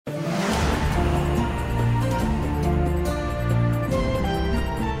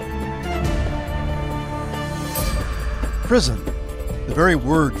Prison. The very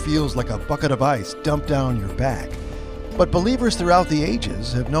word feels like a bucket of ice dumped down your back. But believers throughout the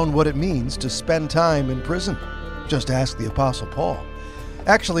ages have known what it means to spend time in prison. Just ask the Apostle Paul.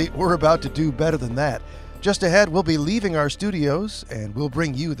 Actually, we're about to do better than that. Just ahead, we'll be leaving our studios, and we'll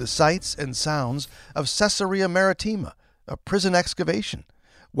bring you the sights and sounds of Caesarea Maritima, a prison excavation.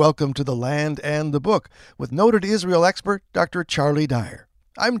 Welcome to the Land and the Book with noted Israel expert Dr. Charlie Dyer.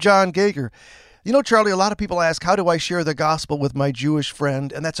 I'm John Gager. You know, Charlie, a lot of people ask, how do I share the gospel with my Jewish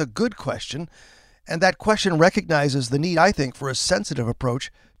friend? And that's a good question. And that question recognizes the need, I think, for a sensitive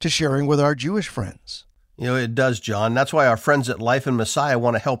approach to sharing with our Jewish friends. You know, it does, John. That's why our friends at Life in Messiah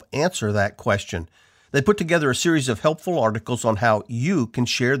want to help answer that question. They put together a series of helpful articles on how you can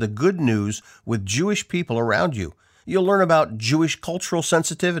share the good news with Jewish people around you. You'll learn about Jewish cultural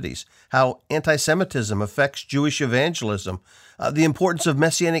sensitivities, how anti-Semitism affects Jewish evangelism, the importance of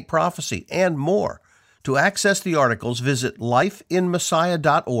messianic prophecy, and more. To access the articles, visit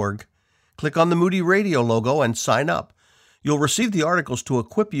lifeinmessiah.org, click on the Moody Radio logo, and sign up. You'll receive the articles to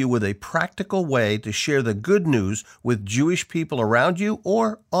equip you with a practical way to share the good news with Jewish people around you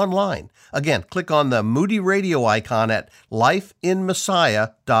or online. Again, click on the Moody Radio icon at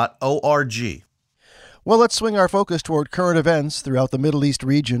lifeinmessiah.org. Well, let's swing our focus toward current events throughout the Middle East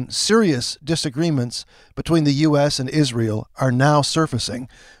region. Serious disagreements between the U.S. and Israel are now surfacing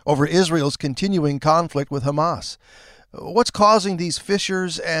over Israel's continuing conflict with Hamas. What's causing these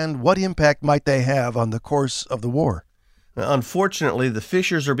fissures, and what impact might they have on the course of the war? Unfortunately, the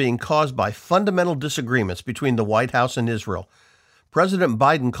fissures are being caused by fundamental disagreements between the White House and Israel. President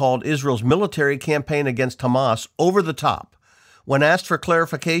Biden called Israel's military campaign against Hamas over the top. When asked for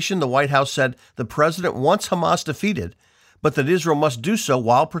clarification, the White House said the president wants Hamas defeated, but that Israel must do so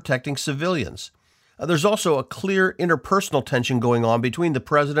while protecting civilians. There's also a clear interpersonal tension going on between the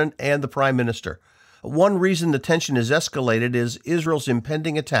president and the prime minister. One reason the tension is escalated is Israel's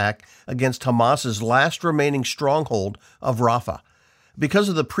impending attack against Hamas's last remaining stronghold of Rafah. Because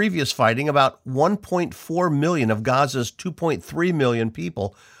of the previous fighting, about 1.4 million of Gaza's 2.3 million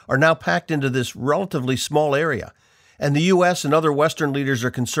people are now packed into this relatively small area. And the U.S. and other Western leaders are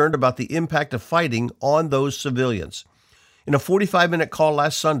concerned about the impact of fighting on those civilians. In a 45-minute call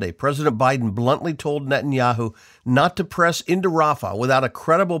last Sunday, President Biden bluntly told Netanyahu not to press into Rafah without a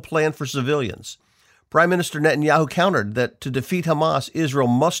credible plan for civilians. Prime Minister Netanyahu countered that to defeat Hamas, Israel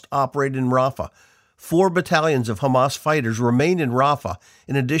must operate in Rafah. 4 battalions of Hamas fighters remain in Rafah,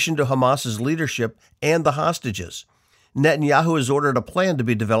 in addition to Hamas's leadership and the hostages. Netanyahu has ordered a plan to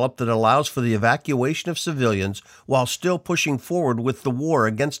be developed that allows for the evacuation of civilians while still pushing forward with the war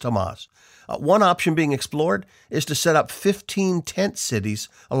against Hamas. One option being explored is to set up 15 tent cities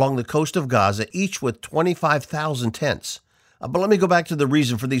along the coast of Gaza, each with 25,000 tents. But let me go back to the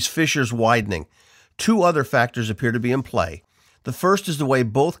reason for these fissures widening. 2 other factors appear to be in play. The first is the way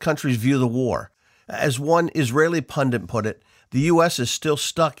both countries view the war. As one Israeli pundit put it, the U.S. is still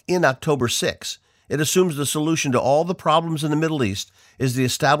stuck in October 6. It assumes the solution to all the problems in the Middle East is the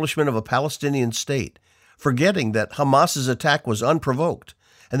establishment of a Palestinian state, forgetting that Hamas's attack was unprovoked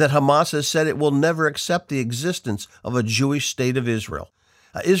and that Hamas has said it will never accept the existence of a Jewish state of Israel.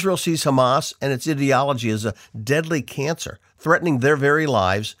 Israel sees Hamas and its ideology as a deadly cancer, threatening their very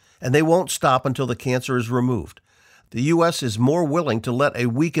lives, and they won't stop until the cancer is removed. The U.S. is more willing to let a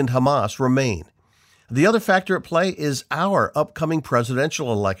weakened Hamas remain. The other factor at play is our upcoming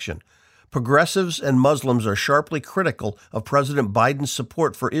presidential election. Progressives and Muslims are sharply critical of President Biden's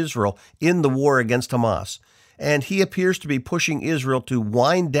support for Israel in the war against Hamas, and he appears to be pushing Israel to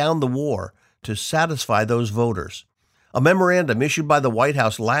wind down the war to satisfy those voters. A memorandum issued by the White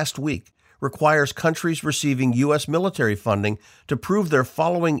House last week requires countries receiving U.S. military funding to prove they're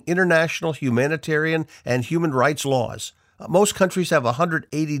following international humanitarian and human rights laws. Most countries have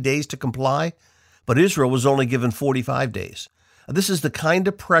 180 days to comply, but Israel was only given 45 days. This is the kind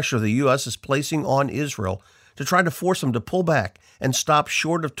of pressure the U.S. is placing on Israel to try to force them to pull back and stop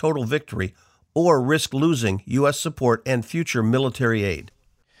short of total victory or risk losing U.S. support and future military aid.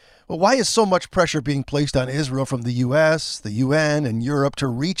 Well, why is so much pressure being placed on Israel from the U.S., the UN, and Europe to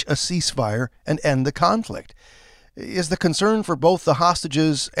reach a ceasefire and end the conflict? Is the concern for both the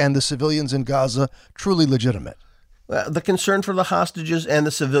hostages and the civilians in Gaza truly legitimate? The concern for the hostages and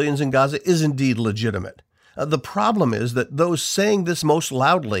the civilians in Gaza is indeed legitimate. The problem is that those saying this most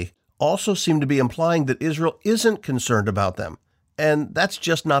loudly also seem to be implying that Israel isn't concerned about them, and that's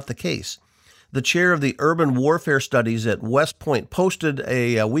just not the case. The chair of the Urban Warfare Studies at West Point posted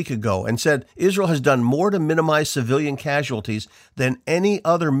a week ago and said Israel has done more to minimize civilian casualties than any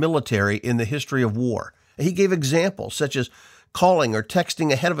other military in the history of war. He gave examples such as calling or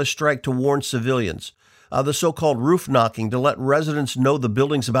texting ahead of a strike to warn civilians, the so-called roof knocking to let residents know the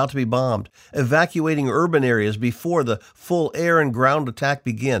building's about to be bombed, evacuating urban areas before the full air and ground attack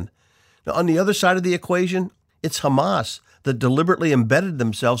begin. Now, on the other side of the equation, it's Hamas that deliberately embedded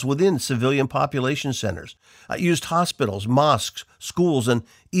themselves within civilian population centers, used hospitals, mosques, schools, and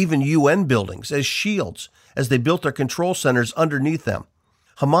even UN buildings as shields as they built their control centers underneath them.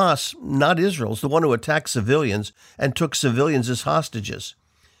 Hamas, not Israel, is the one who attacked civilians and took civilians as hostages.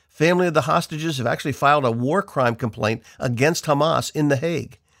 Family of the hostages have actually filed a war crime complaint against Hamas in The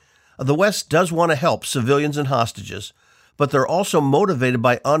Hague. The West does want to help civilians and hostages, but they're also motivated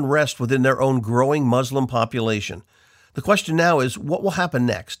by unrest within their own growing Muslim population. The question now is, what will happen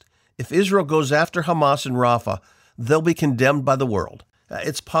next? If Israel goes after Hamas in Rafah, they'll be condemned by the world.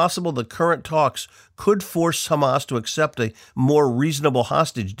 It's possible the current talks could force Hamas to accept a more reasonable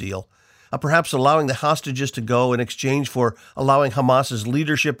hostage deal, perhaps allowing the hostages to go in exchange for allowing Hamas's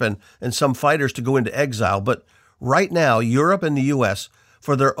leadership and some fighters to go into exile. But right now, Europe and the U.S.,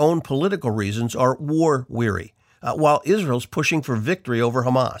 for their own political reasons, are war-weary, while Israel's pushing for victory over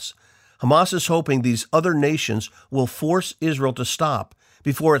Hamas. Hamas is hoping these other nations will force Israel to stop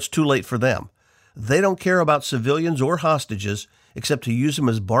before it's too late for them. They don't care about civilians or hostages, except to use them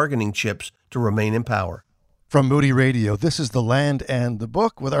as bargaining chips to remain in power. From Moody Radio, this is The Land and the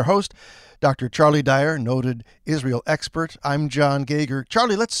Book with our host, Dr. Charlie Dyer, noted Israel expert. I'm John Gager.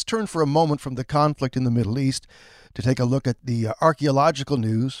 Charlie, let's turn for a moment from the conflict in the Middle East to take a look at the archaeological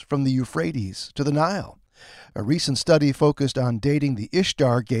news from the Euphrates to the Nile. A recent study focused on dating the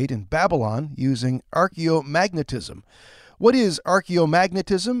Ishtar Gate in Babylon using archaeomagnetism. What is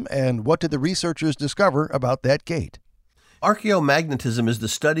archaeomagnetism, and what did the researchers discover about that gate? Archaeomagnetism is the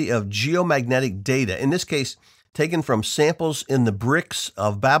study of geomagnetic data, in this case taken from samples in the bricks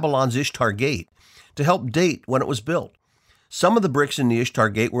of Babylon's Ishtar Gate, to help date when it was built. Some of the bricks in the Ishtar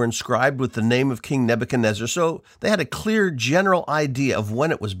Gate were inscribed with the name of King Nebuchadnezzar, so they had a clear general idea of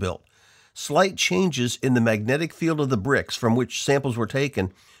when it was built. Slight changes in the magnetic field of the bricks from which samples were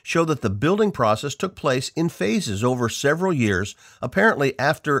taken show that the building process took place in phases over several years, apparently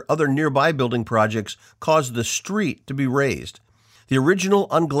after other nearby building projects caused the street to be raised. The original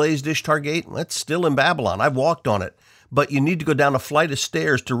unglazed Ishtar Gate, that's still in Babylon. I've walked on it, but you need to go down a flight of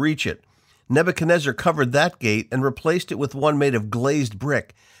stairs to reach it. Nebuchadnezzar covered that gate and replaced it with one made of glazed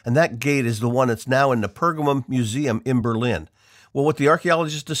brick, and that gate is the one that's now in the Pergamum Museum in Berlin. Well, what the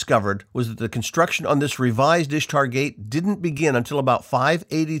archaeologists discovered was that the construction on this revised Ishtar Gate didn't begin until about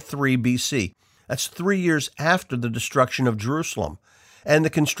 583 BC. That's 3 years after the destruction of Jerusalem, and the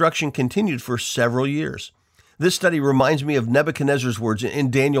construction continued for several years. This study reminds me of Nebuchadnezzar's words in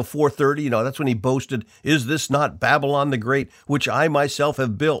Daniel 4:30. That's when he boasted, "Is this not Babylon the Great, which I myself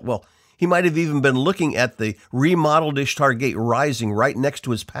have built?" Well, he might have even been looking at the remodeled Ishtar Gate rising right next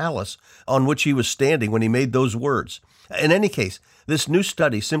to his palace on which he was standing when he made those words. In any case, this new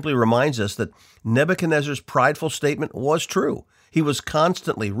study simply reminds us that Nebuchadnezzar's prideful statement was true. He was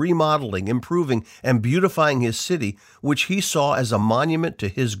constantly remodeling, improving, and beautifying his city, which he saw as a monument to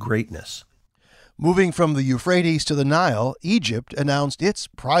his greatness. Moving from the Euphrates to the Nile, Egypt announced its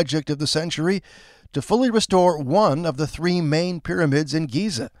project of the century to fully restore one of the 3 main pyramids in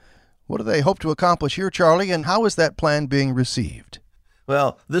Giza. What do they hope to accomplish here, Charlie, and how is that plan being received?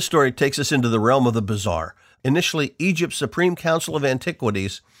 Well, this story takes us into the realm of the bizarre. Initially, Egypt's Supreme Council of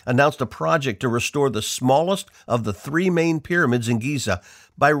Antiquities announced a project to restore the smallest of the 3 main pyramids in Giza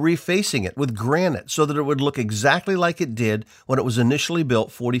by refacing it with granite so that it would look exactly like it did when it was initially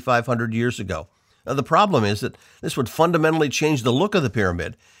built 4,500 years ago. Now, the problem is that this would fundamentally change the look of the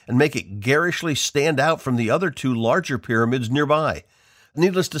pyramid and make it garishly stand out from the other 2 larger pyramids nearby.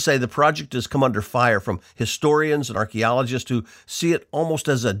 Needless to say, the project has come under fire from historians and archaeologists who see it almost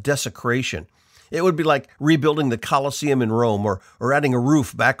as a desecration. It would be like rebuilding the Colosseum in Rome or adding a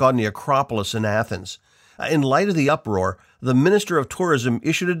roof back on the Acropolis in Athens. In light of the uproar, the Minister of Tourism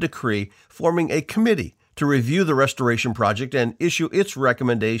issued a decree forming a committee to review the restoration project and issue its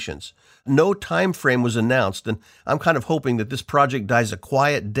recommendations. No time frame was announced, and I'm kind of hoping that this project dies a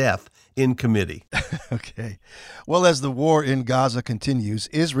quiet death in committee. Okay. Well, as the war in Gaza continues,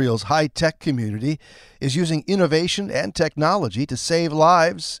 Israel's high-tech community is using innovation and technology to save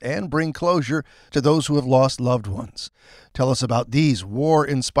lives and bring closure to those who have lost loved ones. Tell us about these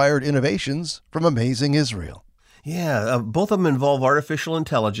war-inspired innovations from Amazing Israel. Yeah, both of them involve artificial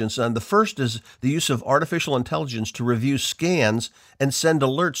intelligence, and the first is the use of artificial intelligence to review scans and send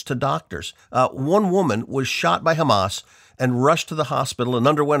alerts to doctors. One woman was shot by Hamas and rushed to the hospital and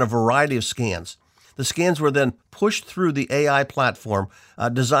underwent a variety of scans. The scans were then pushed through the AI platform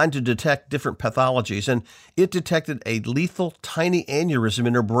designed to detect different pathologies, and it detected a lethal tiny aneurysm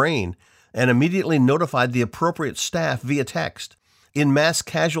in her brain and immediately notified the appropriate staff via text. In mass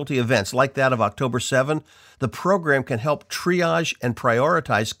casualty events like that of October 7, the program can help triage and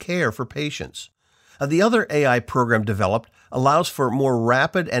prioritize care for patients. The other AI program developed allows for more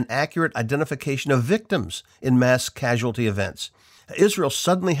rapid and accurate identification of victims in mass casualty events. Israel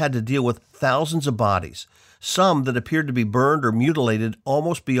suddenly had to deal with thousands of bodies, some that appeared to be burned or mutilated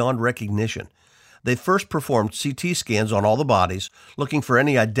almost beyond recognition. They first performed CT scans on all the bodies, looking for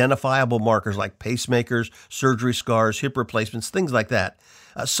any identifiable markers like pacemakers, surgery scars, hip replacements, things like that.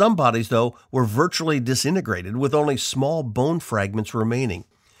 Some bodies, though, were virtually disintegrated with only small bone fragments remaining.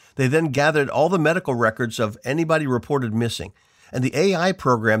 They then gathered all the medical records of anybody reported missing, and the AI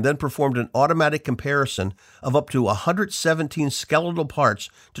program then performed an automatic comparison of up to 117 skeletal parts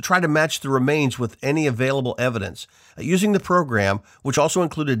to try to match the remains with any available evidence. Using the program, which also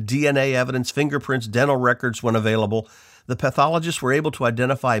included DNA evidence, fingerprints, dental records when available, the pathologists were able to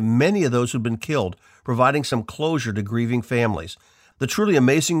identify many of those who'd been killed, providing some closure to grieving families. The truly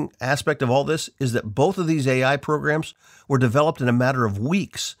amazing aspect of all this is that both of these AI programs were developed in a matter of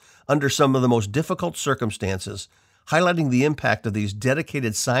weeks under some of the most difficult circumstances, highlighting the impact of these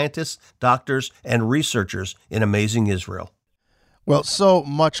dedicated scientists, doctors, and researchers in amazing Israel. Well, so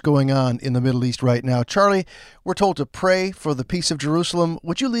much going on in the Middle East right now. Charlie, we're told to pray for the peace of Jerusalem.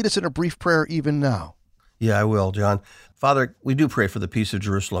 Would you lead us in a brief prayer even now? Yeah, I will, John. Father, we do pray for the peace of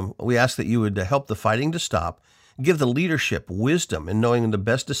Jerusalem. We ask that you would help the fighting to stop, give the leadership wisdom in knowing the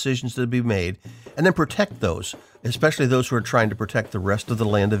best decisions to be made, and then protect those, especially those who are trying to protect the rest of the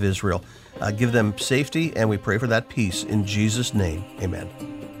land of Israel. Give them safety, and we pray for that peace in Jesus' name. Amen.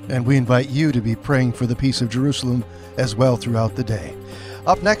 And we invite you to be praying for the peace of Jerusalem as well throughout the day.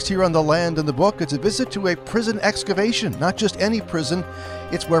 Up next here on The Land and the Book, it's a visit to a prison excavation. Not just any prison,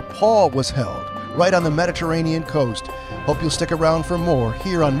 it's where Paul was held, right on the Mediterranean coast. Hope you'll stick around for more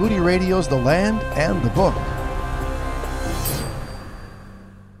here on Moody Radio's The Land and the Book.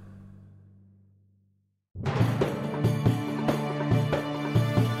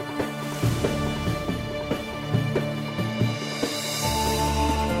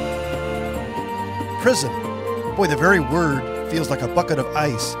 Prison. Boy, the very word feels like a bucket of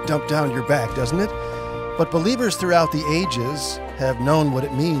ice dumped down your back, doesn't it? But believers throughout the ages have known what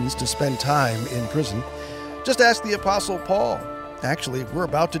it means to spend time in prison. Just ask the Apostle Paul. Actually, we're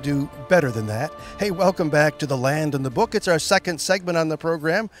about to do better than that. Hey, welcome back to The Land and the Book. It's our second segment on the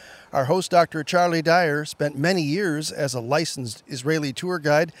program. Our host, Dr. Charlie Dyer, spent many years as a licensed Israeli tour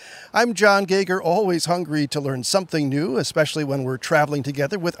guide. I'm John Gager, always hungry to learn something new, especially when we're traveling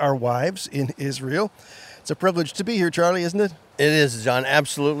together with our wives in Israel. It's a privilege to be here, Charlie, isn't it? It is, John,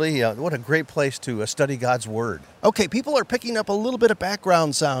 absolutely. What a great place to study God's Word. Okay, people are picking up a little bit of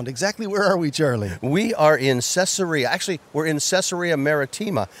background sound. Exactly where are we, Charlie? We are in Caesarea. Actually, we're in Caesarea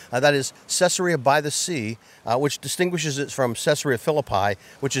Maritima. That is Caesarea by the sea, which distinguishes it from Caesarea Philippi,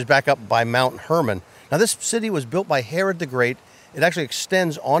 which is back up by Mount Hermon. Now, this city was built by Herod the Great. It actually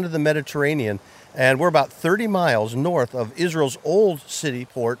extends onto the Mediterranean, and we're about 30 miles north of Israel's old city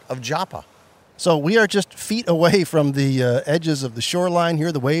port of Joppa. So we are just feet away from the edges of the shoreline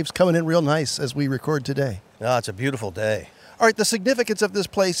here. The waves coming in real nice as we record today. Oh, it's a beautiful day. All right, the significance of this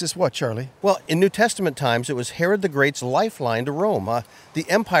place is what, Charlie? Well, in New Testament times, it was Herod the Great's lifeline to Rome. The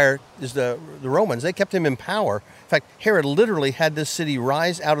empire is the Romans. They kept him in power. In fact, Herod literally had this city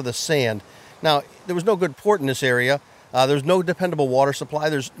rise out of the sand. Now, there was no good port in this area. There's no dependable water supply.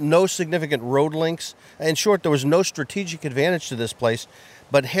 There's no significant road links. In short, there was no strategic advantage to this place.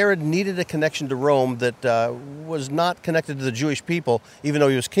 But Herod needed a connection to Rome that was not connected to the Jewish people, even though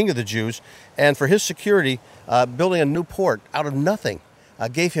he was king of the Jews. And for his security, building a new port out of nothing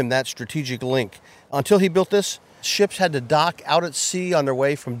gave him that strategic link. Until he built this, ships had to dock out at sea on their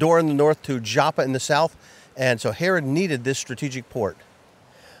way from Dor in the north to Joppa in the south. And so Herod needed this strategic port.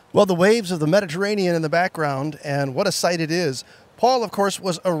 Well, the waves of the Mediterranean in the background, and what a sight it is. Paul, of course,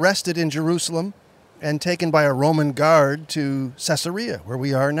 was arrested in Jerusalem and taken by a Roman guard to Caesarea, where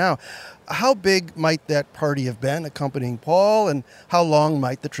we are now. How big might that party have been accompanying Paul, and how long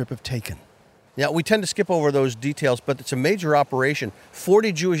might the trip have taken? Yeah, we tend to skip over those details, but it's a major operation.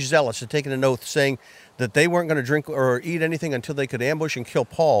 40 Jewish zealots had taken an oath saying that they weren't going to drink or eat anything until they could ambush and kill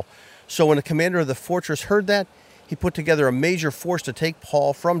Paul. So when the commander of the fortress heard that, he put together a major force to take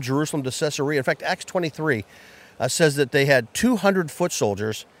Paul from Jerusalem to Caesarea. In fact, Acts 23 says that they had 200 foot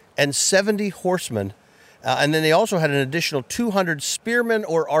soldiers and 70 horsemen, and then they also had an additional 200 spearmen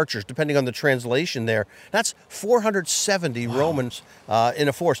or archers, depending on the translation there. That's 470 Romans in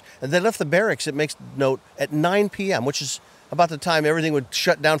a force. And they left the barracks, it makes note, at 9 p.m., which is about the time everything would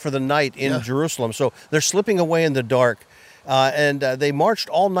shut down for the night in Jerusalem. So they're slipping away in the dark. and they marched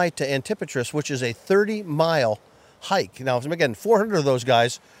all night to Antipatris, which is a 30-mile hike. Now, again, 400 of those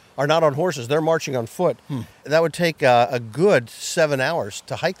guys are not on horses. They're marching on foot. That would take a good 7 hours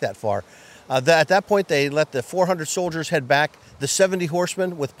to hike that far. At that point, they let the 400 soldiers head back. The 70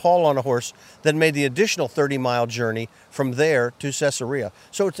 horsemen with Paul on a horse then made the additional 30-mile journey from there to Caesarea.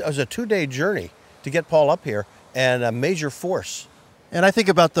 So it was a 2-day journey to get Paul up here, and a major force. And I think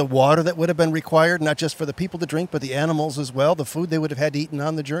about the water that would have been required, not just for the people to drink, but the animals as well, the food they would have had eaten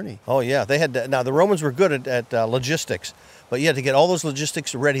on the journey. Oh, yeah. They had now, the Romans were good at logistics, but yeah, to get all those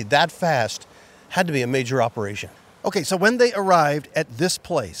logistics ready that fast had to be a major operation. Okay, so when they arrived at this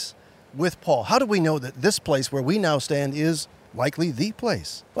place with Paul, how do we know that this place where we now stand is likely the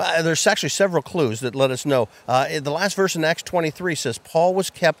place? Well, there's actually several clues that let us know. The last verse in Acts 23 says, Paul was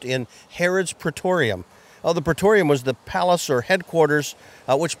kept in Herod's praetorium. Oh, the praetorium was the palace or headquarters,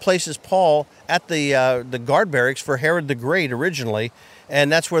 which places Paul at the guard barracks for Herod the Great originally,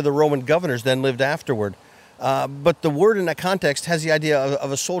 and that's where the Roman governors then lived afterward. But the word in that context has the idea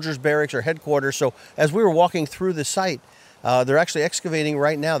of a soldier's barracks or headquarters. So as we were walking through the site, they're actually excavating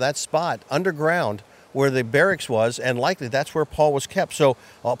right now that spot underground where the barracks was, and likely that's where Paul was kept. So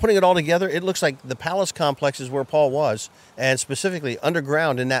putting it all together, it looks like the palace complex is where Paul was, and specifically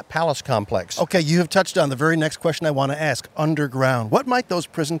underground in that palace complex. Okay, you have touched on the very next question I want to ask, underground. What might those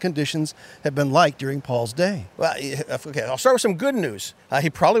prison conditions have been like during Paul's day? Well, okay, I'll start with some good news. He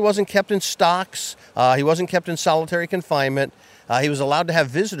probably wasn't kept in stocks. He wasn't kept in solitary confinement. He was allowed to have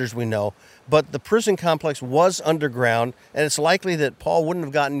visitors, we know. But the prison complex was underground, and it's likely that Paul wouldn't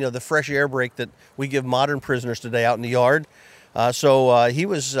have gotten the fresh air break that we give modern prisoners today out in the yard. So he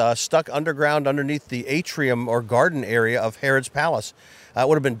was stuck underground underneath the atrium or garden area of Herod's palace. It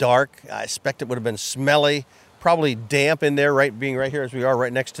would have been dark. I expect it would have been smelly, probably damp in there, being right here as we are,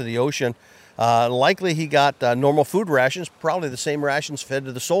 right next to the ocean. Likely he got normal food rations, probably the same rations fed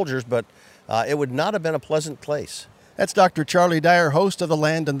to the soldiers, but it would not have been a pleasant place. That's Dr. Charlie Dyer, host of The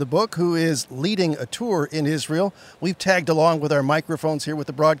Land and the Book, who is leading a tour in Israel. We've tagged along with our microphones here with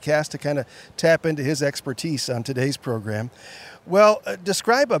the broadcast to kind of tap into his expertise on today's program. Well,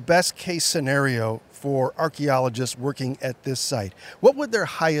 describe a best-case scenario for archaeologists working at this site. What would their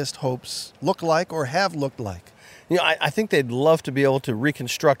highest hopes look like or have looked like? I think they'd love to be able to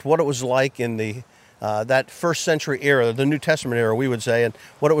reconstruct what it was like in the that first century era, the New Testament era, we would say, and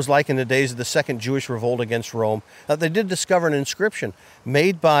what it was like in the days of the Second Jewish Revolt against Rome. They did discover an inscription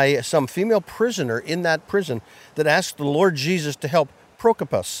made by some female prisoner in that prison that asked the Lord Jesus to help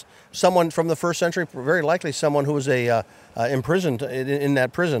Procopius, someone from the first century, very likely someone who was imprisoned in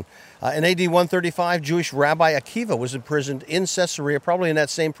that prison. In AD 135, Jewish Rabbi Akiva was imprisoned in Caesarea, probably in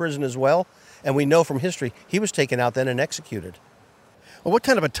that same prison as well, and we know from history he was taken out then and executed. Well, what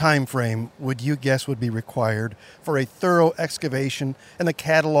kind of a time frame would you guess would be required for a thorough excavation and the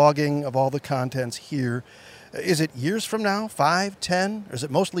cataloging of all the contents here? Is it years from now, 5, 10, or is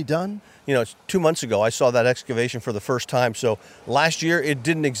it mostly done? It's 2 months ago I saw that excavation for the first time. So last year it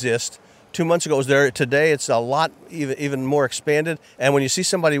didn't exist. 2 months ago it was there. Today it's a lot even more expanded. And when you see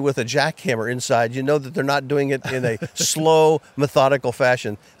somebody with a jackhammer inside, you know that they're not doing it in a slow, methodical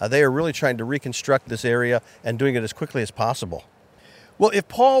fashion. They are really trying to reconstruct this area and doing it as quickly as possible. Well, if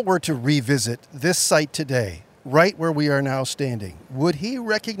Paul were to revisit this site today, right where we are now standing, would he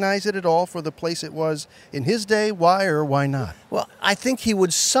recognize it at all for the place it was in his day? Why or why not? Well, I think he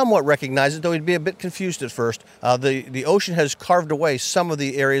would somewhat recognize it, though he'd be a bit confused at first. The ocean has carved away some of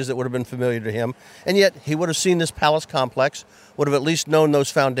the areas that would have been familiar to him, and yet he would have seen this palace complex, would have at least known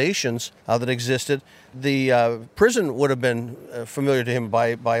those foundations that existed. The prison would have been familiar to him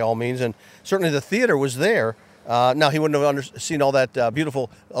by all means, and certainly the theater was there. Now, he wouldn't have seen all that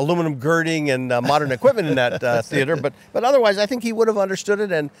beautiful aluminum girding and modern equipment in that theater, but otherwise I think he would have understood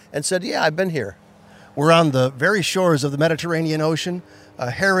it and said, yeah, I've been here. We're on the very shores of the Mediterranean Ocean,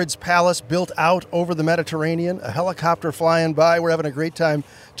 Herod's palace built out over the Mediterranean, a helicopter flying by. We're having a great time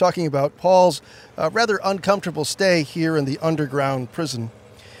talking about Paul's rather uncomfortable stay here in the underground prison.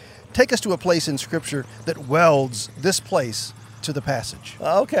 Take us to a place in Scripture that welds this place to the passage.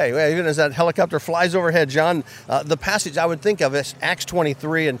 Okay, well, even as that helicopter flies overhead, John, the passage I would think of is Acts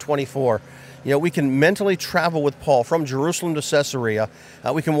 23 and 24. We can mentally travel with Paul from Jerusalem to Caesarea.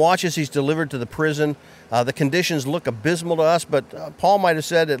 We can watch as he's delivered to the prison. The conditions look abysmal to us, but Paul might have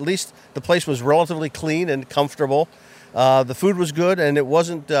said at least the place was relatively clean and comfortable. The food was good, and it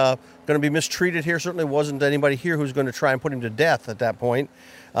wasn't going to be mistreated here. Certainly wasn't anybody here who was going to try and put him to death at that point.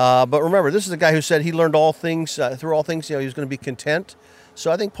 But remember, this is the guy who said he learned all things, through all things, he was going to be content.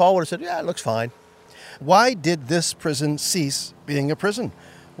 So I think Paul would have said, yeah, it looks fine. Why did this prison cease being a prison?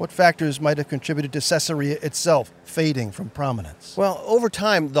 What factors might have contributed to Caesarea itself fading from prominence? Well, over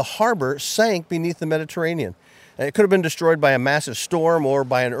time, the harbor sank beneath the Mediterranean. It could have been destroyed by a massive storm or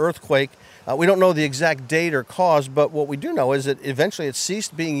by an earthquake. We don't know the exact date or cause, but what we do know is that eventually it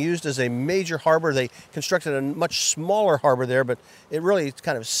ceased being used as a major harbor. They constructed a much smaller harbor there, but it really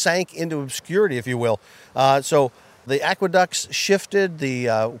kind of sank into obscurity, if you will. So the aqueducts shifted.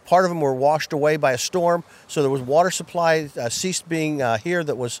 Part of them were washed away by a storm, so there was water supply ceased being here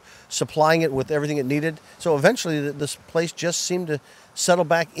that was supplying it with everything it needed. So eventually this place just seemed to settle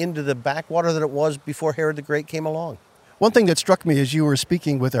back into the backwater that it was before Herod the Great came along. One thing that struck me as you were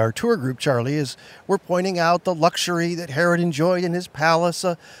speaking with our tour group, Charlie, is we're pointing out the luxury that Herod enjoyed in his palace,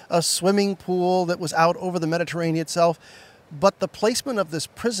 a swimming pool that was out over the Mediterranean itself. But the placement of this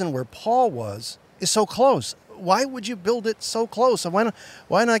prison where Paul was is so close. Why would you build it so close?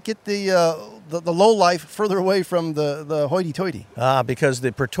 Why not get the low life further away from the hoity-toity? Because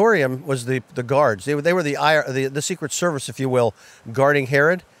the Praetorium was the guards. They were the Secret Service, if you will, guarding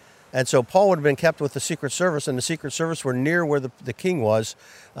Herod. And so Paul would have been kept with the Secret Service, and the Secret Service were near where the king was,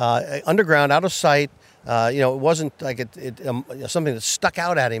 underground, out of sight. It wasn't like something that stuck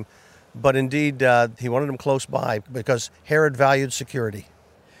out at him, but indeed he wanted him close by because Herod valued security.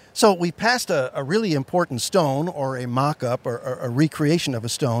 So we passed a really important stone, or a mock-up, or a recreation of a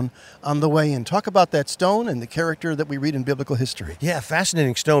stone on the way in. Talk about that stone and the character that we read in biblical history. Yeah,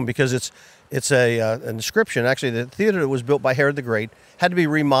 fascinating stone because it's an inscription. Actually, the theater that was built by Herod the Great had to be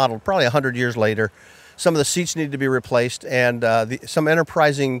remodeled probably 100 years later. Some of the seats needed to be replaced, and some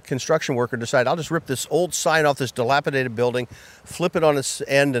enterprising construction worker decided, I'll just rip this old sign off this dilapidated building, flip it on its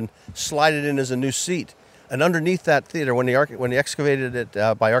end, and slide it in as a new seat. And underneath that theater, when they excavated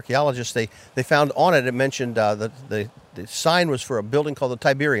it by archaeologists, they found on it, it mentioned the sign was for a building called the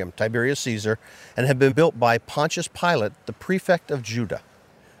Tiberium, Tiberius Caesar, and had been built by Pontius Pilate, the prefect of Judah.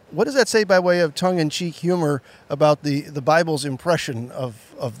 What does that say by way of tongue-in-cheek humor about the Bible's impression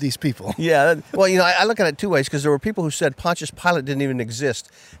of these people? Yeah, well, I look at it two ways, because there were people who said Pontius Pilate didn't even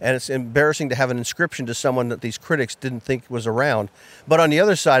exist, and it's embarrassing to have an inscription to someone that these critics didn't think was around. But on the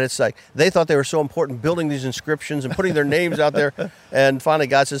other side, it's like they thought they were so important building these inscriptions and putting their names out there, and finally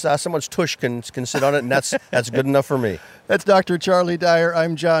God says, someone's tush can sit on it, and that's good enough for me. That's Dr. Charlie Dyer.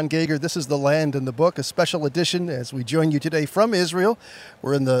 I'm John Gager. This is The Land and the Book, a special edition as we join you today from Israel.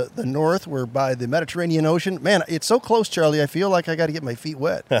 We're in the north. We're by the Mediterranean Ocean. Man, it's so close, Charlie. I feel like I got to get my feet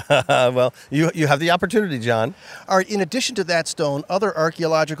wet. Well, you have the opportunity, John. All right, in addition to that stone, other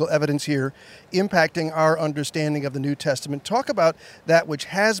archaeological evidence here impacting our understanding of the New Testament. Talk about that which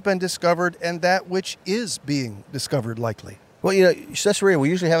has been discovered and that which is being discovered likely. Well, Caesarea, we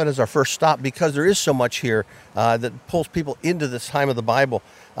usually have it as our first stop because there is so much here that pulls people into this time of the Bible.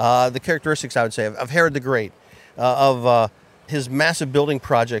 The characteristics, I would say, of Herod the Great, of his massive building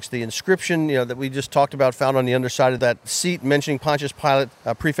projects, the inscription that we just talked about found on the underside of that seat mentioning Pontius Pilate,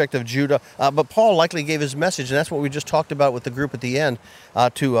 prefect of Judah. But Paul likely gave his message, and that's what we just talked about with the group at the end,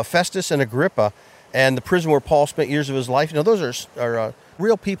 to Festus and Agrippa, and the prison where Paul spent years of his life. Those are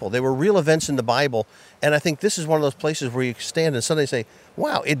real people. They were real events in the Bible. And I think this is one of those places where you stand and suddenly say,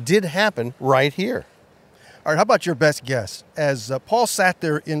 wow, it did happen right here. All right, how about your best guess? As Paul sat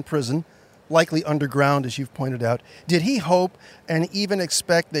there in prison, likely underground, as you've pointed out, did he hope and even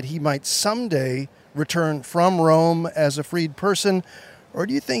expect that he might someday return from Rome as a freed person? Or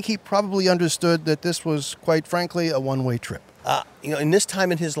do you think he probably understood that this was, quite frankly, a one-way trip? In this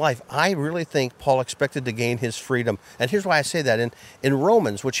time in his life, I really think Paul expected to gain his freedom. And here's why I say that. In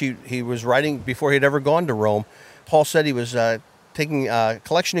Romans, which he was writing before he had ever gone to Rome, Paul said he was taking a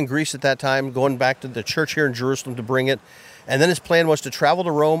collection in Greece at that time, going back to the church here in Jerusalem to bring it. And then his plan was to travel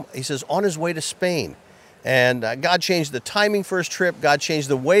to Rome, he says, on his way to Spain. And God changed the timing for his trip. God changed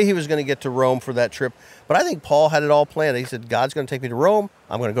the way he was going to get to Rome for that trip. But I think Paul had it all planned. He said, God's going to take me to Rome.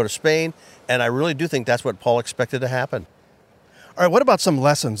 I'm going to go to Spain. And I really do think that's what Paul expected to happen. All right, what about some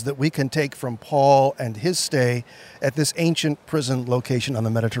lessons that we can take from Paul and his stay at this ancient prison location on the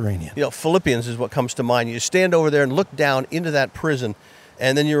Mediterranean? Philippians is what comes to mind. You stand over there and look down into that prison,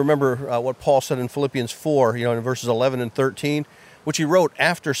 and then you remember what Paul said in Philippians 4, in verses 11 and 13, which he wrote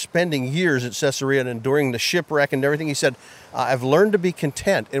after spending years at Caesarea and enduring the shipwreck and everything. He said, I've learned to be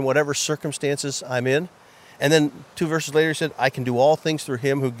content in whatever circumstances I'm in. And then 2 verses later, he said, I can do all things through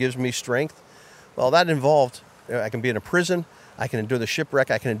him who gives me strength. Well, that involved, I can be in a prison, I can endure the shipwreck,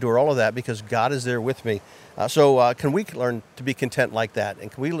 I can endure all of that because God is there with me. So can we learn to be content like that?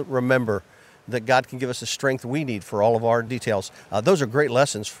 And can we remember that God can give us the strength we need for all of our details? Those are great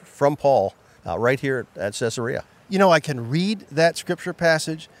lessons from Paul right here at Caesarea. I can read that scripture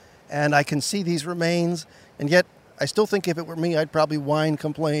passage and I can see these remains, and yet I still think if it were me, I'd probably whine,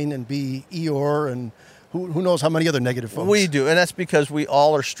 complain, and be Eeyore, and who knows how many other negative folks. We do, and that's because we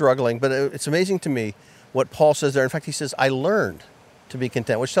all are struggling. But it's amazing to me what Paul says there. In fact, he says, I learned to be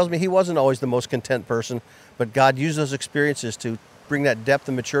content, which tells me he wasn't always the most content person, but God used those experiences to bring that depth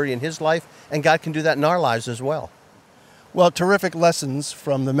and maturity in his life, and God can do that in our lives as well. Well, terrific lessons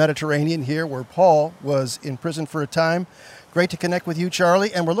from the Mediterranean here, where Paul was in prison for a time. Great to connect with you,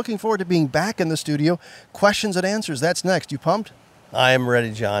 Charlie, and we're looking forward to being back in the studio. Questions and answers, that's next. You pumped? I am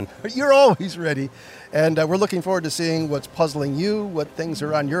ready, John. You're always ready. And we're looking forward to seeing what's puzzling you, what things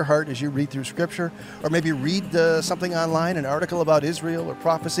are on your heart as you read through Scripture, or maybe read something online, an article about Israel or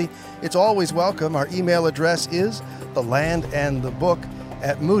prophecy. It's always welcome. Our email address is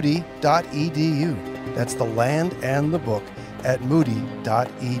thelandandthebook@moody.edu. That's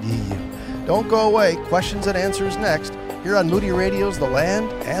thelandandthebook@moody.edu. Don't go away. Questions and answers next, here on Moody Radio's The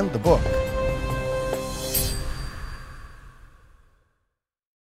Land and the Book.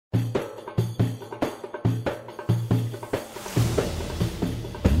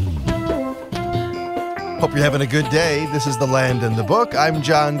 Hope you're having a good day. This is The Land and the Book. I'm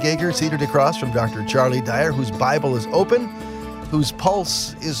John Gager, seated across from Dr. Charlie Dyer, whose Bible is open, whose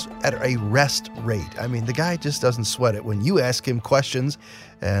pulse is at a rest rate. I mean, the guy just doesn't sweat it. When you ask him questions,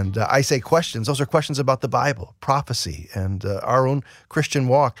 and I say questions, those are questions about the Bible, prophecy, and our own Christian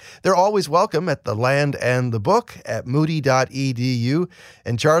walk. They're always welcome at The Land and the Book at moody.edu.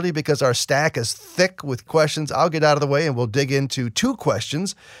 And Charlie, because our stack is thick with questions, I'll get out of the way and we'll dig into two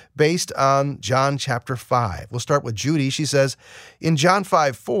questions based on John chapter 5. We'll start with Judy. She says, in John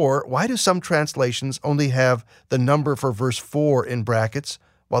 5:4, why do some translations only have the number for verse 4 in brackets,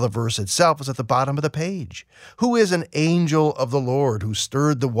 while the verse itself is at the bottom of the page? Who is an angel of the Lord who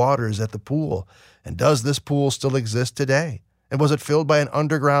stirred the waters at the pool? And does this pool still exist today? And was it filled by an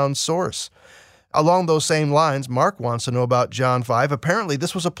underground source? Along those same lines, Mark wants to know about John 5. Apparently,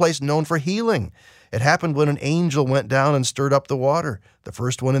 this was a place known for healing. It happened when an angel went down and stirred up the water. The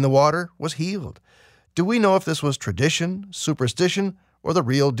first one in the water was healed. Do we know if this was tradition, superstition, or the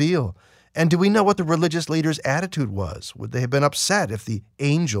real deal? And do we know what the religious leaders' attitude was? Would they have been upset if the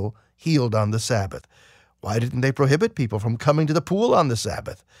angel healed on the Sabbath? Why didn't they prohibit people from coming to the pool on the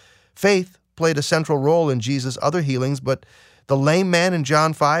Sabbath? Faith played a central role in Jesus' other healings, but the lame man in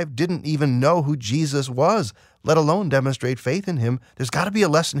John 5 didn't even know who Jesus was, let alone demonstrate faith in him. There's got to be a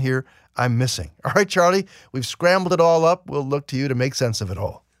lesson here I'm missing. All right, Charlie, we've scrambled it all up. We'll look to you to make sense of it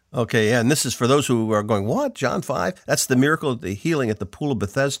all. Okay, yeah, and this is for those who are going, what, John 5? That's the miracle of the healing at the Pool of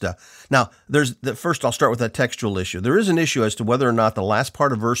Bethesda. Now, first I'll start with that textual issue. There is an issue as to whether or not the last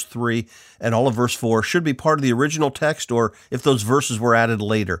part of verse 3 and all of verse 4 should be part of the original text or if those verses were added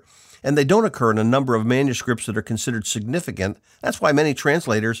later. And they don't occur in a number of manuscripts that are considered significant. That's why many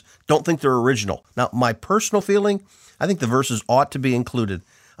translators don't think they're original. Now, my personal feeling, I think the verses ought to be included.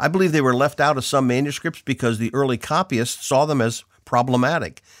 I believe they were left out of some manuscripts because the early copyists saw them as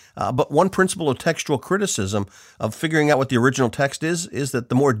problematic. But one principle of textual criticism of figuring out what the original text is that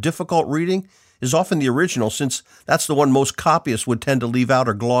the more difficult reading is often the original, since that's the one most copyists would tend to leave out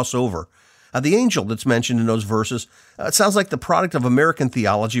or gloss over. The angel that's mentioned in those verses, it sounds like the product of American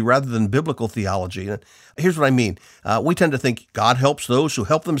theology rather than biblical theology. And here's what I mean. We tend to think God helps those who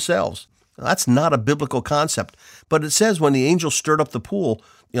help themselves. That's not a biblical concept. But it says when the angel stirred up the pool,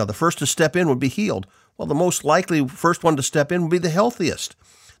 the first to step in would be healed. Well, the most likely first one to step in would be the healthiest.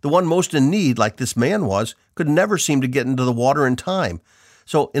 The one most in need, like this man was, could never seem to get into the water in time.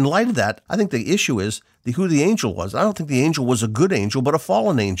 So in light of that, I think the issue is who the angel was. I don't think the angel was a good angel, but a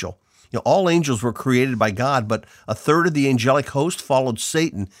fallen angel. All angels were created by God, but a third of the angelic host followed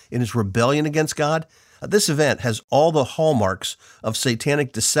Satan in his rebellion against God. This event has all the hallmarks of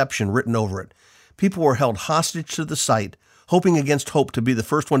satanic deception written over it. People were held hostage to the site, hoping against hope to be the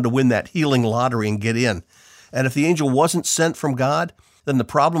first one to win that healing lottery and get in. And if the angel wasn't sent from God, then the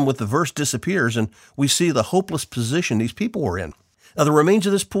problem with the verse disappears, and we see the hopeless position these people were in. Now, the remains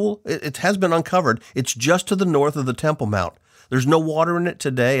of this pool, it has been uncovered. It's just to the north of the Temple Mount. There's no water in it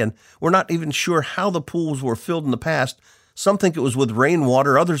today, and we're not even sure how the pools were filled in the past. Some think it was with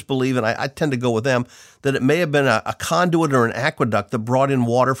rainwater. Others believe, and I tend to go with them, that it may have been a conduit or an aqueduct that brought in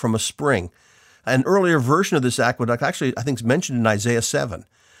water from a spring. An earlier version of this aqueduct actually, I think, is mentioned in Isaiah 7.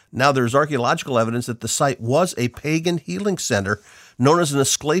 Now, there's archaeological evidence that the site was a pagan healing center known as an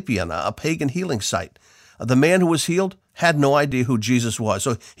Asclepion, a pagan healing site. The man who was healed had no idea who Jesus was,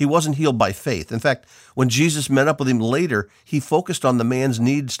 so he wasn't healed by faith. In fact, when Jesus met up with him later, he focused on the man's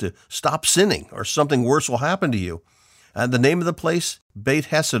needs to stop sinning or something worse will happen to you. The name of the place, Beit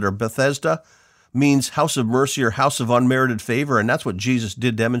Hesed or Bethesda, means house of mercy or house of unmerited favor, and that's what Jesus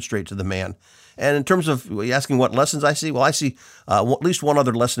did demonstrate to the man. And in terms of asking what lessons I see, well, I see at least one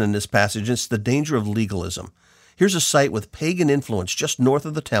other lesson in this passage. It's the danger of legalism. Here's a site with pagan influence just north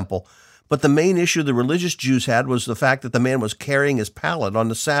of the temple, but the main issue the religious Jews had was the fact that the man was carrying his pallet on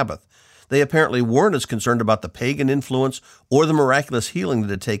the Sabbath. They apparently weren't as concerned about the pagan influence or the miraculous healing that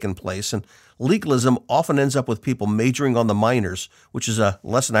had taken place, and legalism often ends up with people majoring on the minors, which is a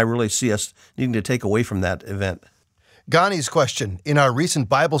lesson I really see us needing to take away from that event. Ghani's question. In our recent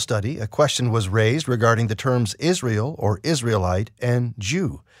Bible study, a question was raised regarding the terms Israel or Israelite and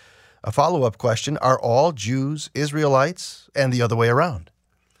Jew. A follow-up question, are all Jews Israelites and the other way around?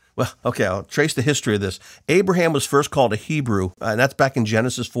 Well, okay, I'll trace the history of this. Abraham was first called a Hebrew, and that's back in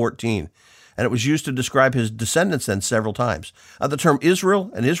Genesis 14, and it was used to describe his descendants then several times. The term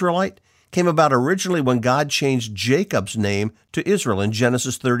Israel and Israelite came about originally when God changed Jacob's name to Israel in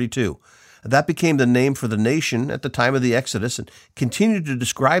Genesis 32. That became the name for the nation at the time of the Exodus and continued to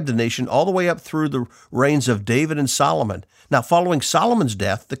describe the nation all the way up through the reigns of David and Solomon. Now, following Solomon's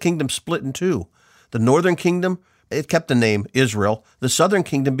death, the kingdom split in two. The northern kingdom, it kept the name Israel. The southern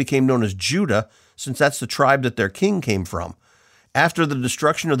kingdom became known as Judah, since that's the tribe that their king came from. After the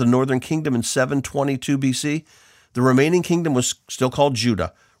destruction of the northern kingdom in 722 BC, the remaining kingdom was still called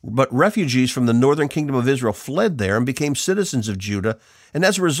Judah. But refugees from the northern kingdom of Israel fled there and became citizens of Judah, and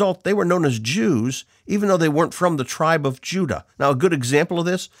as a result, they were known as Jews, even though they weren't from the tribe of Judah. Now, a good example of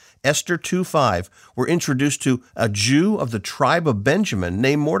this, Esther 2:5, we're introduced to a Jew of the tribe of Benjamin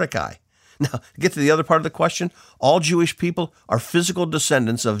named Mordecai. Now, to get to the other part of the question, all Jewish people are physical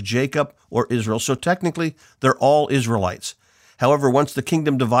descendants of Jacob or Israel, so technically, they're all Israelites. However, once the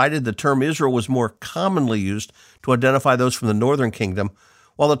kingdom divided, the term Israel was more commonly used to identify those from the northern kingdom,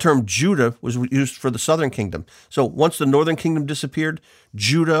 while the term Judah was used for the southern kingdom. So once the northern kingdom disappeared,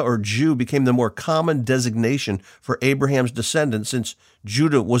 Judah or Jew became the more common designation for Abraham's descendants, since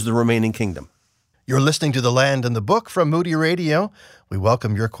Judah was the remaining kingdom. You're listening to The Land and the Book from Moody Radio. We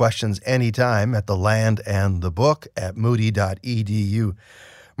welcome your questions anytime at The Land and the Book at moody.edu.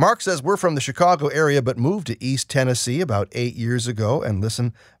 Mark says we're from the Chicago area but moved to East Tennessee about 8 years ago and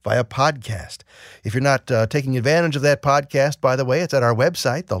listen via podcast. If you're not taking advantage of that podcast, by the way, it's at our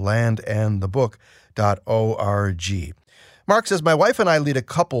website, thelandandthebook.org. Mark says, my wife and I lead a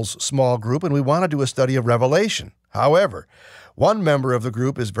couples small group and we want to do a study of Revelation. However, one member of the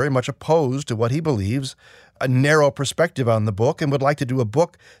group is very much opposed to what he believes a narrow perspective on the book and would like to do a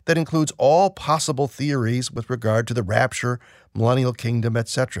book that includes all possible theories with regard to the rapture, millennial kingdom,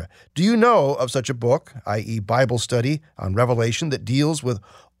 etc. Do you know of such a book, i.e. Bible study on Revelation, that deals with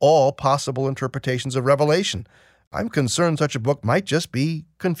all possible interpretations of Revelation? I'm concerned such a book might just be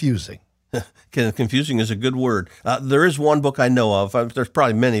confusing. Confusing is a good word. There is one book I know of. There's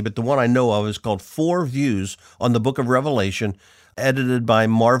probably many, but the one I know of is called 4 Views on the Book of Revelation, edited by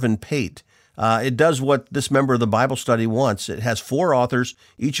Marvin Pate. It does what this member of the Bible study wants. It has 4 authors,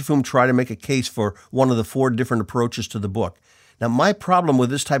 each of whom try to make a case for one of the 4 different approaches to the book. Now, my problem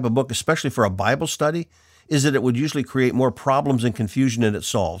with this type of book, especially for a Bible study, is that it would usually create more problems and confusion than it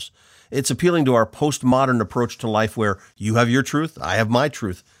solves. It's appealing to our postmodern approach to life where you have your truth, I have my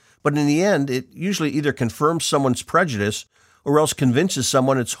truth. But in the end, it usually either confirms someone's prejudice or else convinces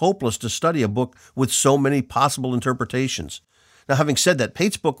someone it's hopeless to study a book with so many possible interpretations. Now, having said that,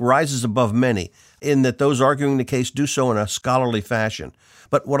 Pate's book rises above many in that those arguing the case do so in a scholarly fashion.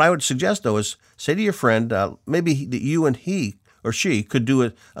 But what I would suggest, though, is say to your friend, maybe that you and he or she could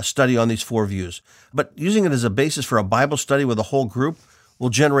do a study on these 4 views. But using it as a basis for a Bible study with a whole group will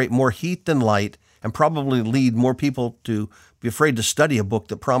generate more heat than light and probably lead more people to be afraid to study a book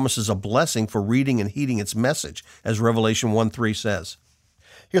that promises a blessing for reading and heeding its message, as Revelation 1:3 says.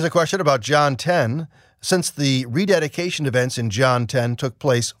 Here's a question about John 10. Since the rededication events in John 10 took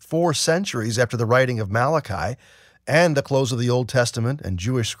place 4 centuries after the writing of Malachi and the close of the Old Testament and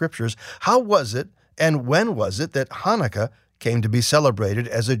Jewish scriptures, how was it and when was it that Hanukkah came to be celebrated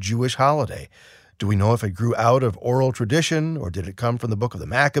as a Jewish holiday? Do we know if it grew out of oral tradition or did it come from the book of the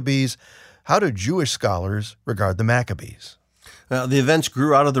Maccabees? How do Jewish scholars regard the Maccabees? The events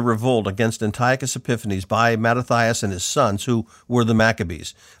grew out of the revolt against Antiochus Epiphanes by Mattathias and his sons, who were the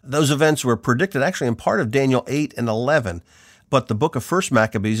Maccabees. Those events were predicted actually in part of Daniel 8 and 11, but the book of 1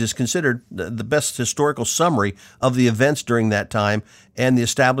 Maccabees is considered the best historical summary of the events during that time and the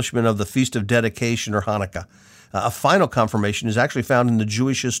establishment of the Feast of Dedication or Hanukkah. A final confirmation is actually found in the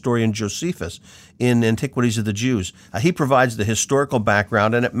Jewish historian Josephus in Antiquities of the Jews. He provides the historical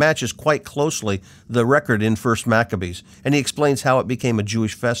background, and it matches quite closely the record in 1 Maccabees, and he explains how it became a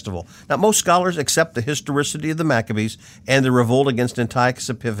Jewish festival. Now, most scholars accept the historicity of the Maccabees and the revolt against Antiochus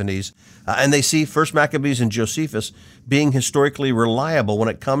Epiphanes, and they see 1 Maccabees and Josephus being historically reliable when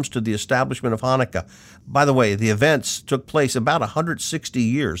it comes to the establishment of Hanukkah. By the way, the events took place about 160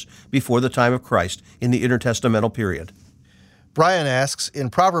 years before the time of Christ in the intertestamental period. Brian asks, in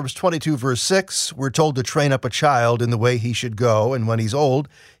Proverbs 22, verse 6, we're told to train up a child in the way he should go, and when he's old,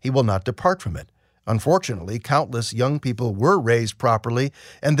 he will not depart from it. Unfortunately, countless young people were raised properly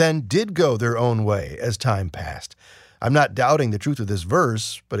and then did go their own way as time passed. I'm not doubting the truth of this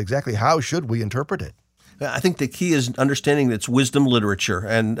verse, but exactly how should we interpret it? I think the key is understanding that it's wisdom literature,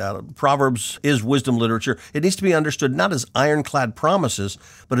 and Proverbs is wisdom literature. It needs to be understood not as ironclad promises,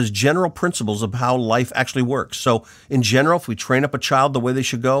 but as general principles of how life actually works. So in general, if we train up a child the way they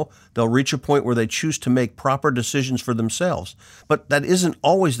should go, they'll reach a point where they choose to make proper decisions for themselves. But that isn't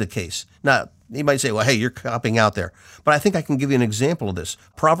always the case. Now, you might say, well, hey, you're copping out there. But I think I can give you an example of this.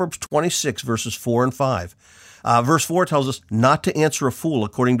 Proverbs 26, verses 4 and 5. Verse 4 tells us not to answer a fool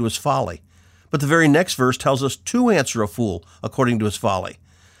according to his folly. But the very next verse tells us to answer a fool according to his folly.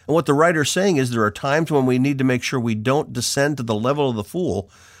 And what the writer is saying is there are times when we need to make sure we don't descend to the level of the fool,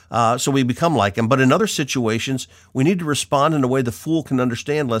 so we become like him. But in other situations, we need to respond in a way the fool can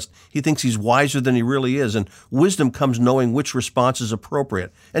understand, lest he thinks he's wiser than he really is. And wisdom comes knowing which response is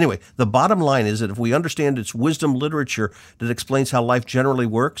appropriate. Anyway, the bottom line is that if we understand it's wisdom literature that explains how life generally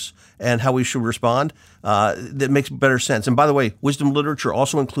works and how we should respond, that makes better sense. And by the way, wisdom literature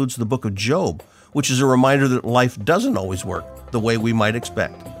also includes the book of Job, which is a reminder that life doesn't always work the way we might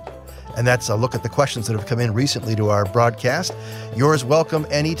expect. And that's a look at the questions that have come in recently to our broadcast. Yours welcome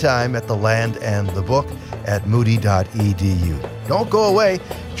anytime at The Land and the Book at moody.edu. Don't go away.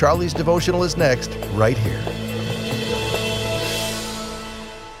 Charlie's devotional is next, right here.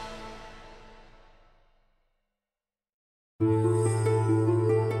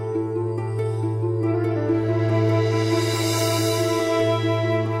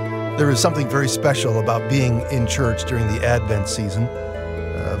 There is something very special about being in church during the Advent season.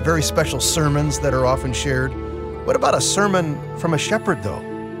 Very special sermons that are often shared. What about a sermon from a shepherd, though?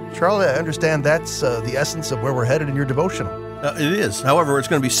 Charlie, I understand that's the essence of where we're headed in your devotional. It is. However, it's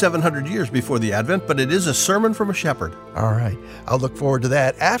going to be 700 years before the Advent, but it is a sermon from a shepherd. All right. I'll look forward to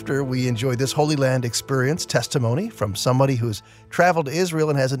that after we enjoy this Holy Land experience testimony from somebody who's traveled to Israel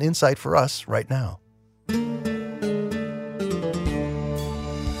and has an insight for us right now.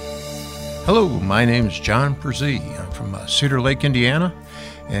 Hello, my name is John Perzee. I'm from Cedar Lake, Indiana,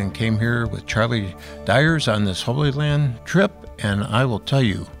 and came here with Charlie Dyers on this Holy Land trip. And I will tell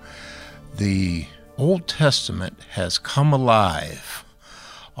you, the Old Testament has come alive.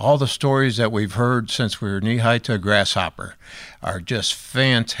 All the stories that we've heard since we were knee-high to a grasshopper are just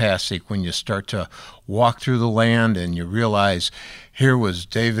fantastic when you start to walk through the land and you realize here was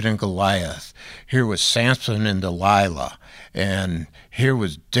David and Goliath, here was Samson and Delilah, and here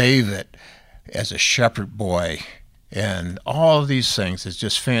was David as a shepherd boy. And all of these things is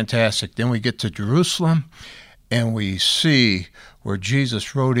just fantastic. Then we get to Jerusalem, and we see where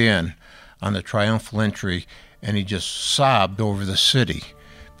Jesus rode in on the triumphal entry, and he just sobbed over the city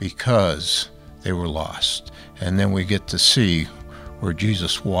because they were lost. And then we get to see where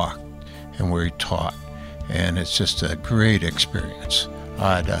Jesus walked and where he taught. And it's just a great experience.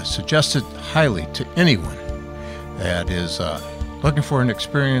 I'd suggest it highly to anyone that is looking for an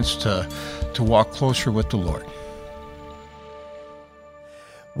experience to walk closer with the Lord.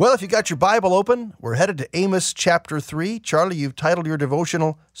 Well, if you got your Bible open, we're headed to Amos chapter 3. Charlie, you've titled your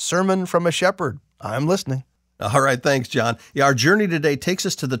devotional, Sermon from a Shepherd. I'm listening. All right, thanks, John. Yeah, our journey today takes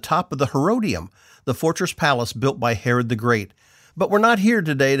us to the top of the Herodium, the fortress palace built by Herod the Great. But we're not here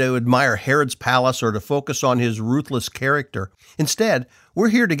today to admire Herod's palace or to focus on his ruthless character. Instead, we're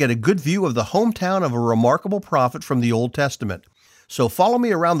here to get a good view of the hometown of a remarkable prophet from the Old Testament. So follow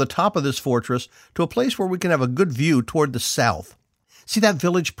me around the top of this fortress to a place where we can have a good view toward the south. See that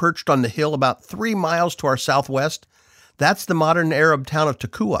village perched on the hill about 3 miles to our southwest? That's the modern Arab town of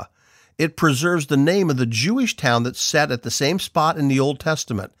Tekoa. It preserves the name of the Jewish town that sat at the same spot in the Old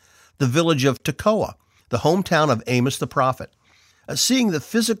Testament, the village of Tekoa, the hometown of Amos the prophet. Seeing the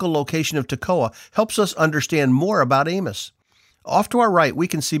physical location of Tekoa helps us understand more about Amos. Off to our right, we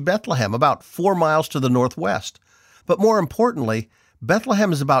can see Bethlehem, about 4 miles to the northwest. But more importantly,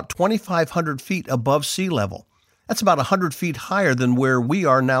 Bethlehem is about 2,500 feet above sea level. That's about 100 feet higher than where we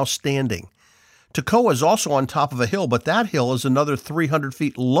are now standing. Tekoa is also on top of a hill, but that hill is another 300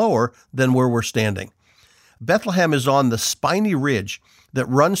 feet lower than where we're standing. Bethlehem is on the spiny ridge that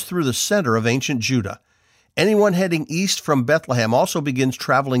runs through the center of ancient Judah. Anyone heading east from Bethlehem also begins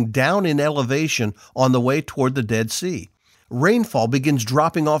traveling down in elevation on the way toward the Dead Sea. Rainfall begins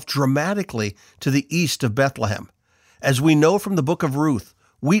dropping off dramatically to the east of Bethlehem. As we know from the book of Ruth,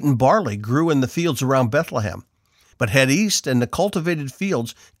 wheat and barley grew in the fields around Bethlehem. But head east and the cultivated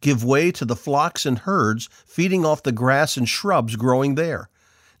fields give way to the flocks and herds feeding off the grass and shrubs growing there.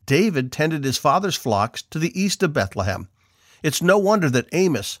 David tended his father's flocks to the east of Bethlehem. It's no wonder that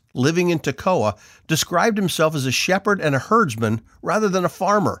Amos, living in Tekoa, described himself as a shepherd and a herdsman rather than a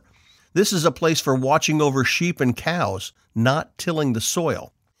farmer. This is a place for watching over sheep and cows, not tilling the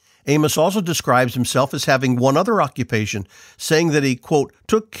soil. Amos also describes himself as having one other occupation, saying that he, quote,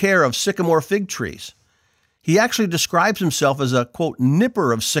 took care of sycamore fig trees. He actually describes himself as a, quote,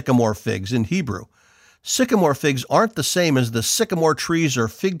 nipper of sycamore figs in Hebrew. Sycamore figs aren't the same as the sycamore trees or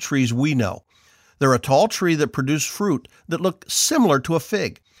fig trees we know. They're a tall tree that produce fruit that look similar to a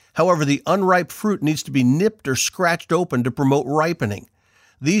fig. However, the unripe fruit needs to be nipped or scratched open to promote ripening.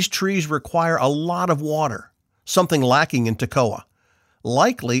 These trees require a lot of water, something lacking in Tekoa.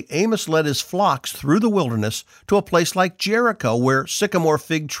 Likely, Amos led his flocks through the wilderness to a place like Jericho where sycamore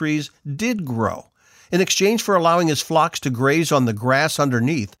fig trees did grow. In exchange for allowing his flocks to graze on the grass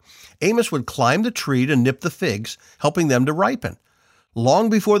underneath, Amos would climb the tree to nip the figs, helping them to ripen. Long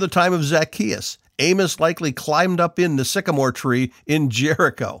before the time of Zacchaeus, Amos likely climbed up in the sycamore tree in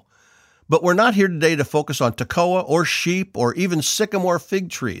Jericho. But we're not here today to focus on Tekoa or sheep or even sycamore fig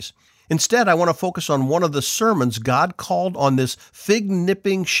trees. Instead, I want to focus on one of the sermons God called on this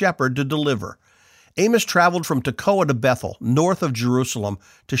fig-nipping shepherd to deliver. Amos traveled from Tekoa to Bethel, north of Jerusalem,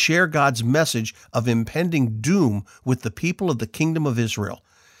 to share God's message of impending doom with the people of the kingdom of Israel.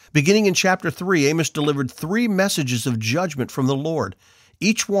 Beginning in chapter 3, Amos delivered 3 messages of judgment from the Lord.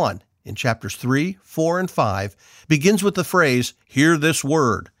 Each one, in chapters 3, 4, and 5, begins with the phrase, "Hear this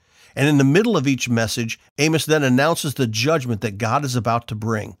word." And in the middle of each message, Amos then announces the judgment that God is about to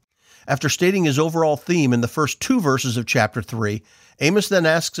bring. After stating his overall theme in the first 2 verses of chapter 3, Amos then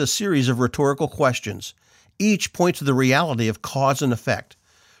asks a series of rhetorical questions. Each points to the reality of cause and effect.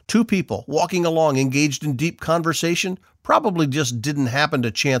 2 people walking along engaged in deep conversation probably just didn't happen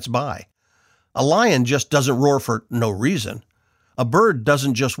to chance by. A lion just doesn't roar for no reason. A bird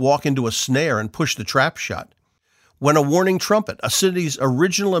doesn't just walk into a snare and push the trap shut. When a warning trumpet, a city's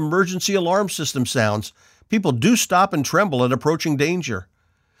original emergency alarm system sounds, people do stop and tremble at approaching danger.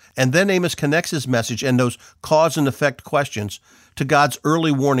 And then Amos connects his message and those cause and effect questions to God's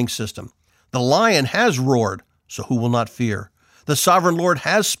early warning system. The lion has roared, so who will not fear? The sovereign Lord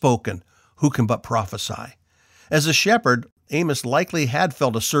has spoken, who can but prophesy? As a shepherd, Amos likely had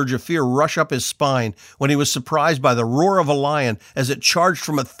felt a surge of fear rush up his spine when he was surprised by the roar of a lion as it charged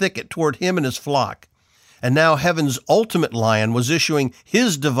from a thicket toward him and his flock. And now heaven's ultimate lion was issuing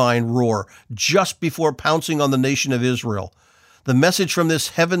his divine roar just before pouncing on the nation of Israel. The message from this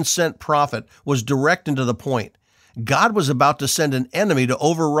heaven-sent prophet was direct and to the point. God was about to send an enemy to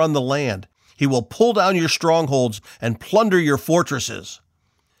overrun the land. He will pull down your strongholds and plunder your fortresses.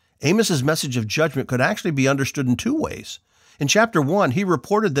 Amos's message of judgment could actually be understood in 2 ways. In chapter 1, he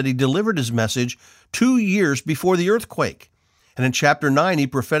reported that he delivered his message 2 years before the earthquake. And in chapter 9, he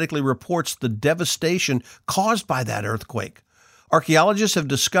prophetically reports the devastation caused by that earthquake. Archaeologists have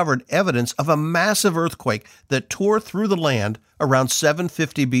discovered evidence of a massive earthquake that tore through the land around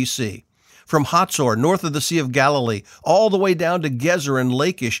 750 BC. From Hatzor, north of the Sea of Galilee, all the way down to Gezer and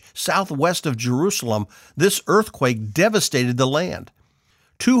Lachish, southwest of Jerusalem, this earthquake devastated the land.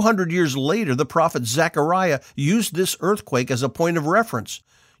 200 years later, the prophet Zechariah used this earthquake as a point of reference.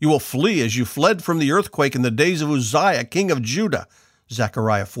 You will flee as you fled from the earthquake in the days of Uzziah, king of Judah,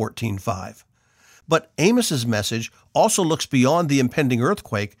 Zechariah 14:5. But Amos's message also looks beyond the impending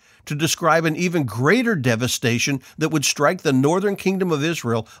earthquake to describe an even greater devastation that would strike the northern kingdom of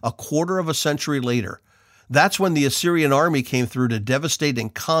Israel a quarter of a century later. That's when the Assyrian army came through to devastate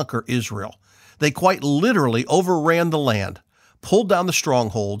and conquer Israel. They quite literally overran the land, pulled down the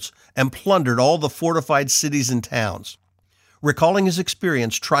strongholds, and plundered all the fortified cities and towns. Recalling his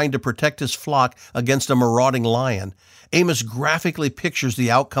experience trying to protect his flock against a marauding lion, Amos graphically pictures the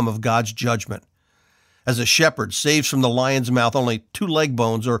outcome of God's judgment. As a shepherd saves from the lion's mouth only 2 leg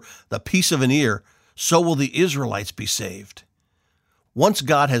bones or the piece of an ear, so will the Israelites be saved. Once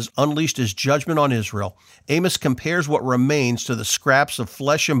God has unleashed his judgment on Israel, Amos compares what remains to the scraps of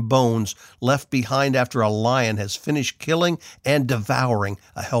flesh and bones left behind after a lion has finished killing and devouring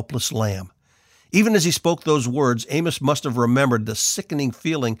a helpless lamb. Even as he spoke those words, Amos must have remembered the sickening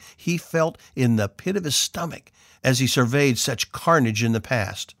feeling he felt in the pit of his stomach as he surveyed such carnage in the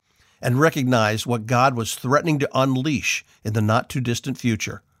past. and recognized what God was threatening to unleash in the not-too-distant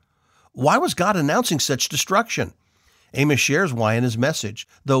future. Why was God announcing such destruction? Amos shares why in his message,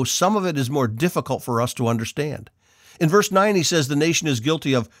 though some of it is more difficult for us to understand. In verse 9, he says the nation is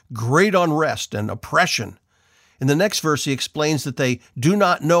guilty of great unrest and oppression. In the next verse, he explains that they do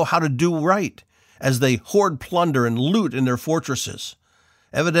not know how to do right, as they hoard plunder and loot in their fortresses.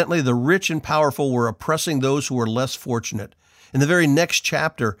 Evidently, the rich and powerful were oppressing those who were less fortunate. In the very next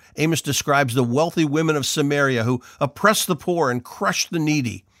chapter, Amos describes the wealthy women of Samaria who oppressed the poor and crushed the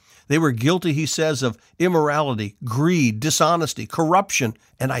needy. They were guilty, he says, of immorality, greed, dishonesty, corruption,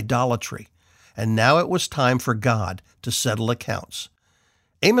 and idolatry. And now it was time for God to settle accounts.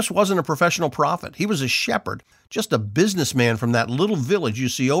 Amos wasn't a professional prophet. He was a shepherd, just a businessman from that little village you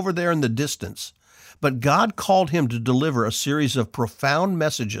see over there in the distance. But God called him to deliver a series of profound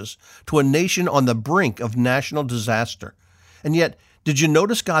messages to a nation on the brink of national disaster. And yet, did you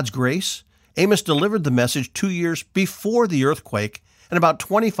notice God's grace? Amos delivered the message 2 years before the earthquake and about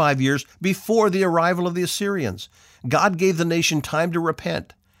 25 years before the arrival of the Assyrians. God gave the nation time to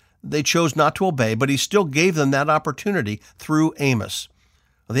repent. They chose not to obey, but he still gave them that opportunity through Amos.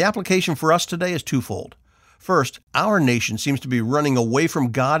 The application for us today is twofold. First, our nation seems to be running away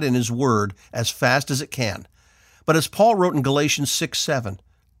from God and his word as fast as it can. But as Paul wrote in Galatians 6:7,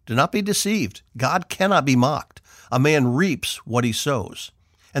 do not be deceived. God cannot be mocked. A man reaps what he sows.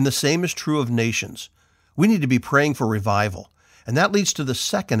 And the same is true of nations. We need to be praying for revival. And that leads to the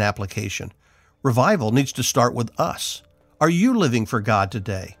second application. Revival needs to start with us. Are you living for God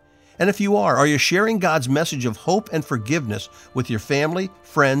today? And if you are you sharing God's message of hope and forgiveness with your family,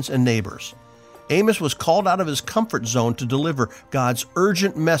 friends, and neighbors? Amos was called out of his comfort zone to deliver God's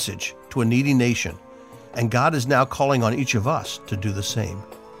urgent message to a needy nation. And God is now calling on each of us to do the same.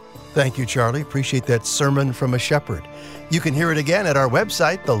 Thank you, Charlie. Appreciate that sermon from a shepherd. You can hear it again at our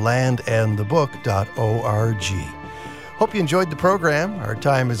website, thelandandthebook.org. Hope you enjoyed the program. Our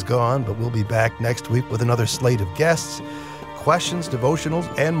time is gone, but we'll be back next week with another slate of guests, questions,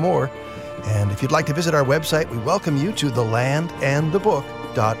 devotionals, and more. And if you'd like to visit our website, we welcome you to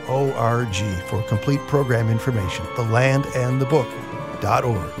thelandandthebook.org for complete program information.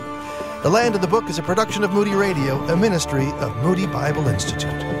 Thelandandthebook.org. The Land of the Book is a production of Moody Radio, a ministry of Moody Bible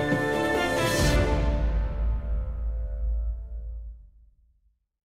Institute.